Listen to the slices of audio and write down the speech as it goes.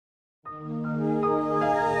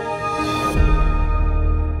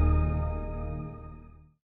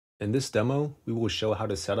In this demo, we will show how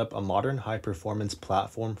to set up a modern high-performance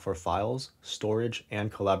platform for files, storage,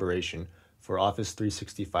 and collaboration for Office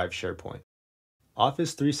 365 SharePoint.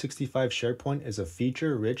 Office 365 SharePoint is a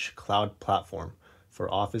feature-rich cloud platform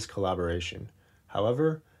for Office collaboration.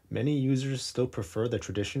 However, many users still prefer the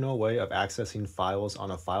traditional way of accessing files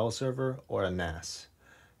on a file server or a NAS.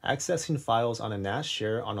 Accessing files on a NAS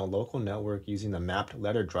share on a local network using the mapped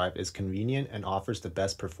letter drive is convenient and offers the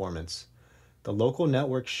best performance. The local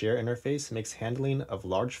network share interface makes handling of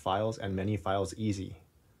large files and many files easy.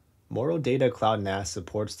 Morro Data Cloud NAS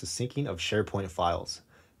supports the syncing of SharePoint files.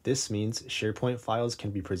 This means SharePoint files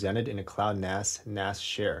can be presented in a Cloud NAS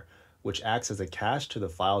share, which acts as a cache to the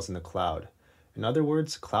files in the cloud. In other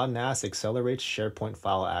words, Cloud NAS accelerates SharePoint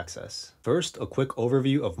file access. First, a quick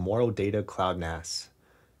overview of Morro Data Cloud NAS.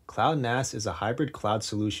 Cloud NAS is a hybrid cloud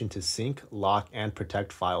solution to sync, lock, and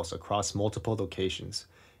protect files across multiple locations.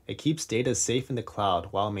 It keeps data safe in the cloud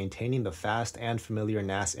while maintaining the fast and familiar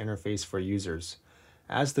NAS interface for users.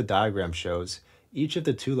 As the diagram shows, each of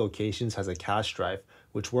the two locations has a cache drive,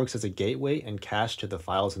 which works as a gateway and cache to the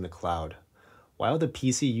files in the cloud. While the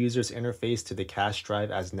PC users interface to the cache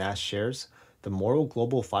drive as NAS shares, the Morro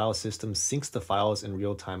Global Filesystem syncs the files in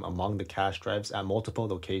real time among the cache drives at multiple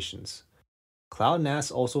locations. Cloud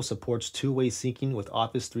NAS also supports two-way syncing with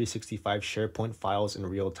Office 365 SharePoint files in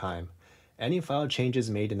real time. Any file changes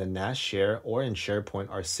made in the NAS share or in SharePoint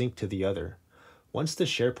are synced to the other. Once the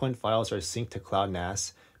SharePoint files are synced to Cloud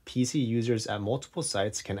NAS, PC users at multiple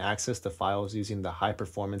sites can access the files using the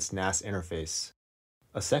high-performance NAS interface.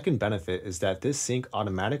 A second benefit is that this sync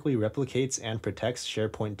automatically replicates and protects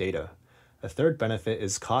SharePoint data. A third benefit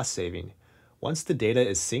is cost saving. Once the data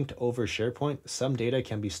is synced over SharePoint, some data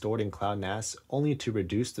can be stored in Cloud NAS only to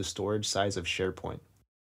reduce the storage size of SharePoint.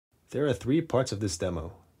 There are three parts of this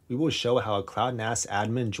demo. We will show how a Cloud NAS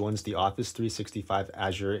admin joins the Office 365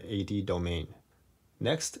 Azure AD domain.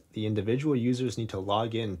 Next, the individual users need to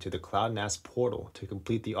log in to the Cloud NAS portal to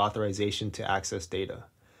complete the authorization to access data.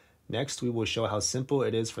 Next, we will show how simple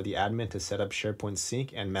it is for the admin to set up SharePoint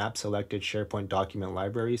Sync and map selected SharePoint document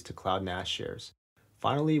libraries to Cloud NAS shares.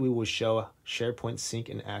 Finally, we will show SharePoint Sync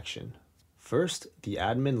in action. First, the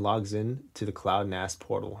admin logs in to the Cloud NAS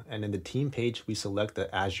portal, and in the team page, we select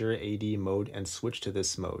the Azure AD mode and switch to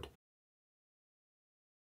this mode.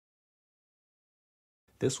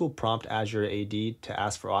 This will prompt Azure AD to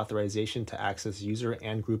ask for authorization to access user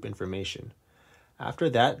and group information. After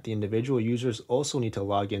that, the individual users also need to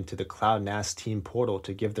log into the Cloud NAS team portal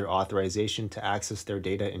to give their authorization to access their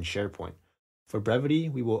data in SharePoint. For brevity,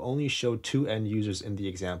 we will only show two end users in the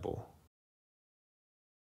example.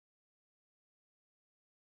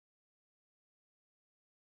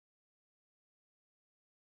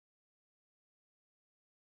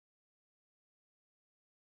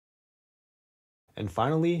 And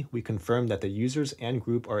finally, we confirm that the users and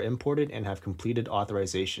group are imported and have completed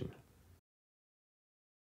authorization.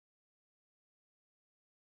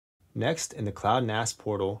 Next, in the Cloud NAS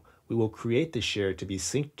portal, we will create the share to be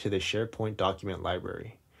synced to the SharePoint document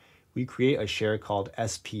library. We create a share called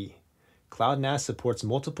SP. Cloud NAS supports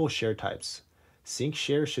multiple share types. Sync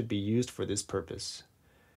share should be used for this purpose.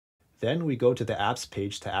 Then we go to the apps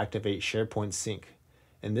page to activate SharePoint Sync.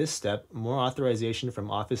 In this step, more authorization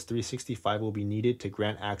from Office 365 will be needed to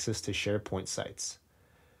grant access to SharePoint sites.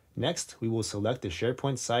 Next, we will select the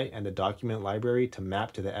SharePoint site and the document library to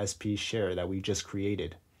map to the SP share that we just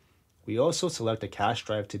created. We also select a cache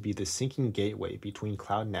drive to be the syncing gateway between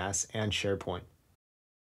Cloud NAS and SharePoint.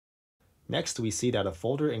 Next, we see that a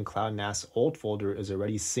folder in Cloud NAS old folder is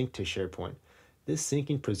already synced to SharePoint. This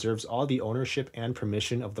syncing preserves all the ownership and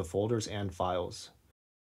permission of the folders and files.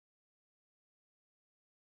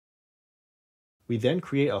 We then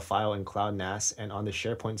create a file in Cloud NAS, and on the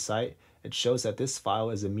SharePoint site, it shows that this file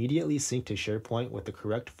is immediately synced to SharePoint with the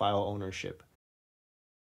correct file ownership.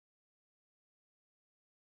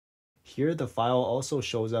 Here, the file also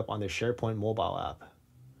shows up on the SharePoint mobile app.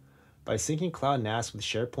 By syncing Cloud NAS with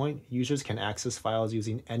SharePoint, users can access files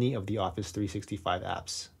using any of the Office 365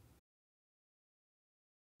 apps.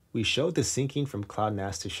 We showed the syncing from Cloud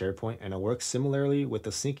NAS to SharePoint, and it works similarly with the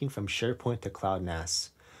syncing from SharePoint to Cloud NAS.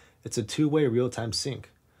 It's a two-way real-time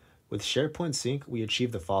sync. With SharePoint Sync, we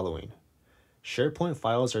achieve the following. SharePoint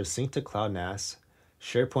files are synced to Cloud NAS.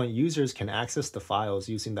 SharePoint users can access the files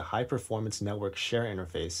using the high-performance network share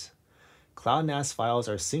interface. Cloud NAS files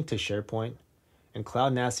are synced to SharePoint, and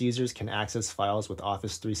Cloud NAS users can access files with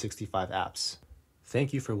Office 365 apps.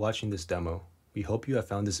 Thank you for watching this demo. We hope you have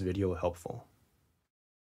found this video helpful.